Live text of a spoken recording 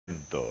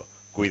Pisto.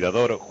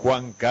 Cuidador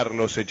Juan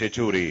Carlos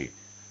Echechuri.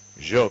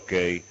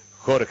 Jockey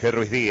Jorge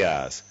Ruiz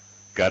Díaz.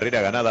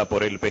 Carrera ganada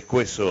por el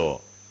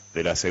Pescuezo.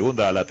 De la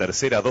segunda a la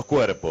tercera, 2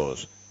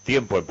 cuerpos.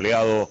 Tiempo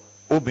empleado,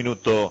 1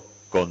 minuto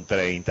con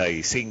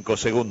 35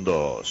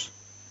 segundos.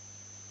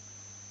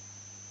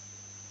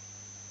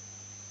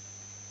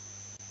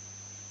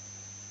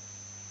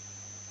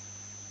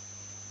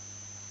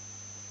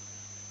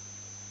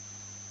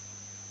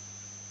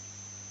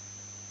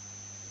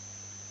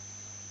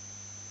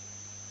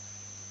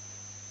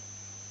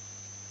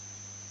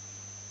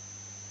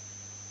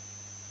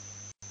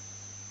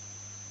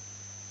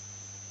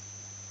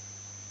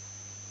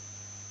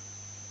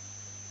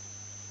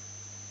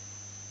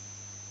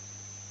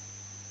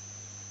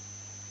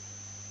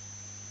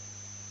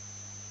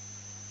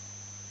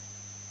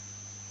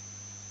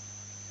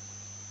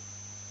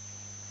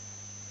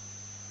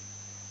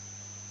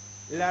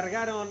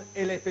 Largaron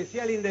el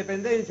especial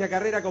Independencia,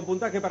 carrera con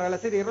puntaje para la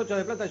serie Rocha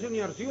de Plata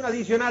Juniors y un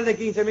adicional de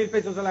 15.000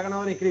 pesos a la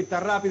ganadora inscripta.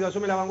 Rápido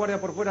asume la vanguardia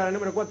por fuera la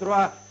número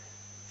 4A,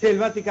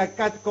 Selvática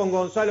Cat con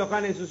Gonzalo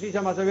Jan en su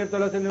silla, más abierto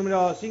lo hace el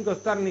número 5,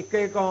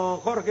 Starnisque con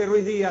Jorge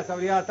Ruiz Díaz.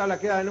 Abrigada tabla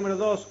queda el número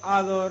 2,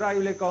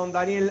 Adorable con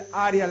Daniel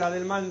Arias, la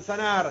del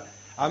Manzanar.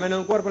 A menos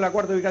un cuerpo, la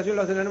cuarta ubicación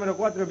lo hace el número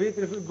 4,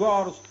 Beautiful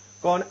Gors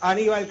con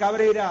Aníbal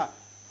Cabrera.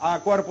 A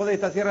cuerpo de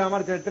esta cierra la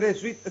marcha el 3,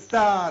 Sweet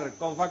Star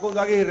con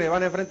Facundo Aguirre.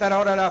 Van a enfrentar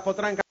ahora a las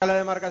potrancas a la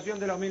demarcación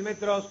de los 1000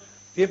 metros.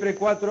 Siempre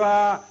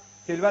 4A,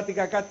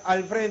 Selvática Cat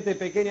al frente.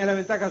 Pequeña la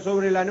ventaja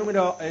sobre la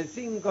número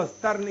 5,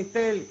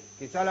 Starnistel,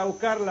 que sale a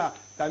buscarla.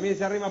 También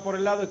se arrima por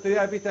el lado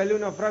estudiada de pista del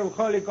 1, Frau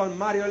Holly con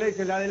Mario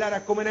Leisen, la de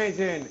Lara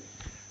Kumenesen.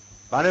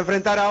 Van a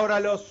enfrentar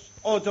ahora los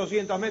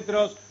 800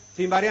 metros.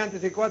 Sin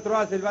variantes, el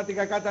 4A,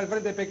 Selvática Cat al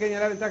frente, pequeña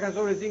la ventaja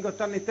sobre el 5,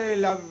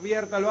 Starnistel, la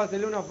abierta lo hace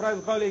el 1,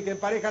 Frau Holly, que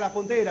empareja las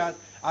punteras.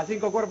 A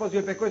 5 cuerpos y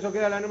el pescuezo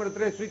queda la número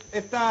 3, Sweet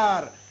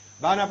Star.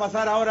 Van a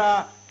pasar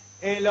ahora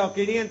en los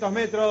 500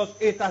 metros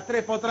estas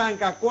 3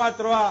 potrancas,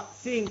 4A,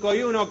 5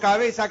 y 1,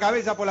 cabeza a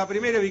cabeza por la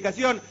primera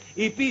ubicación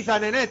y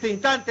pisan en este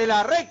instante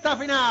la recta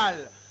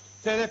final.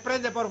 Se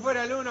desprende por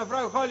fuera el 1,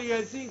 Frau Holly,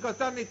 el 5,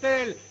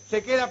 Starnistel,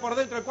 se queda por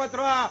dentro el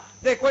 4A,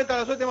 descuenta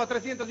los últimos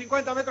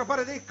 350 metros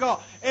para el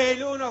disco,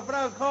 el 1,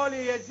 Frau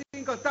Holly, el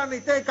 5,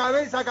 Starnistel,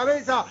 cabeza a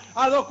cabeza,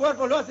 a 2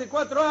 cuerpos lo hace el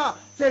 4A,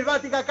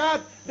 Selvática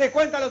Cat,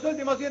 descuenta los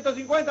últimos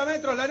 150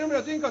 metros, la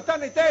número 5,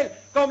 Starnistel,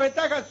 con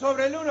ventaja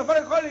sobre el 1,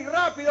 Frau Holly,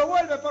 rápido,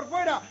 vuelve por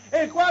fuera,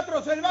 el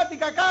 4,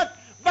 Selvática Cat,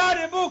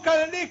 van en busca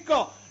del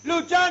disco,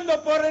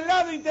 luchando por el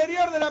lado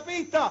interior de la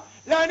pista,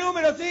 la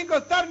número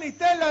 5,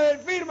 Starnistel, la del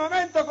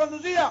Firmamento,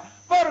 conducida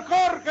por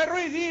Jorge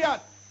Ruiz Díaz,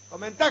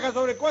 con ventaja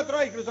sobre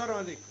 4A y cruzaron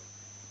el disco.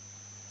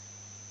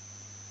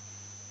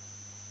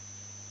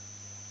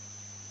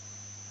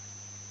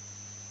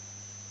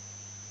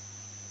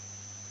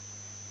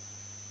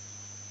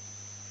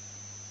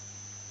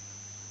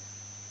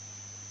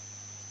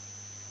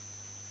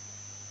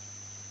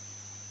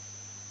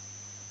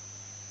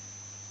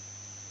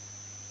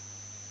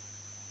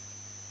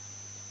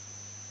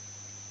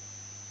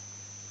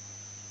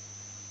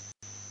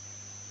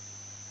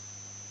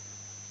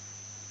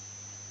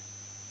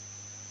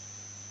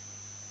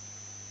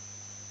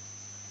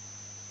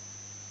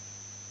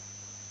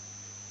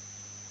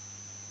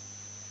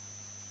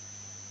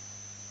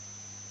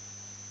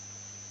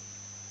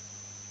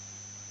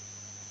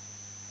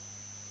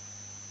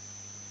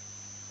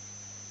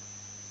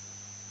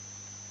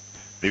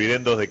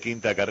 Dividendos de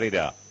quinta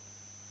carrera.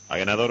 A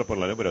ganador por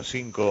la número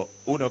 5,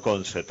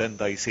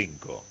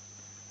 1,75.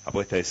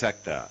 Apuesta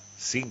exacta,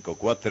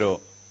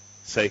 5-4,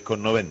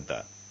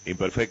 6,90.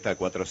 Imperfecta,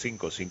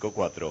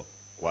 4-5-5-4,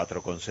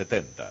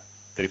 4,70.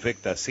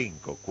 Trifecta,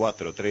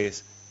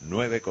 5-4-3,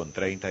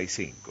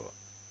 9,35.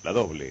 La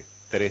doble,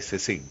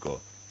 13-5,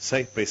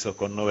 6 pesos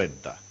con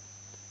 90.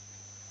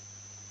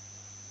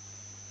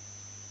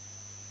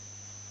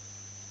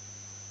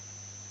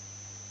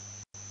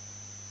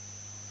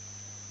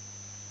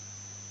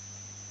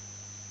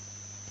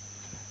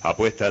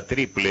 Apuesta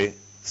triple,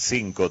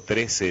 5,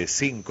 13,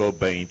 5,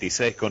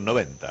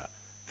 26,90.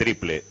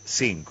 Triple,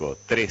 5,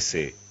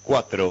 13,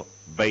 4,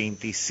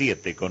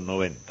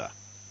 27,90.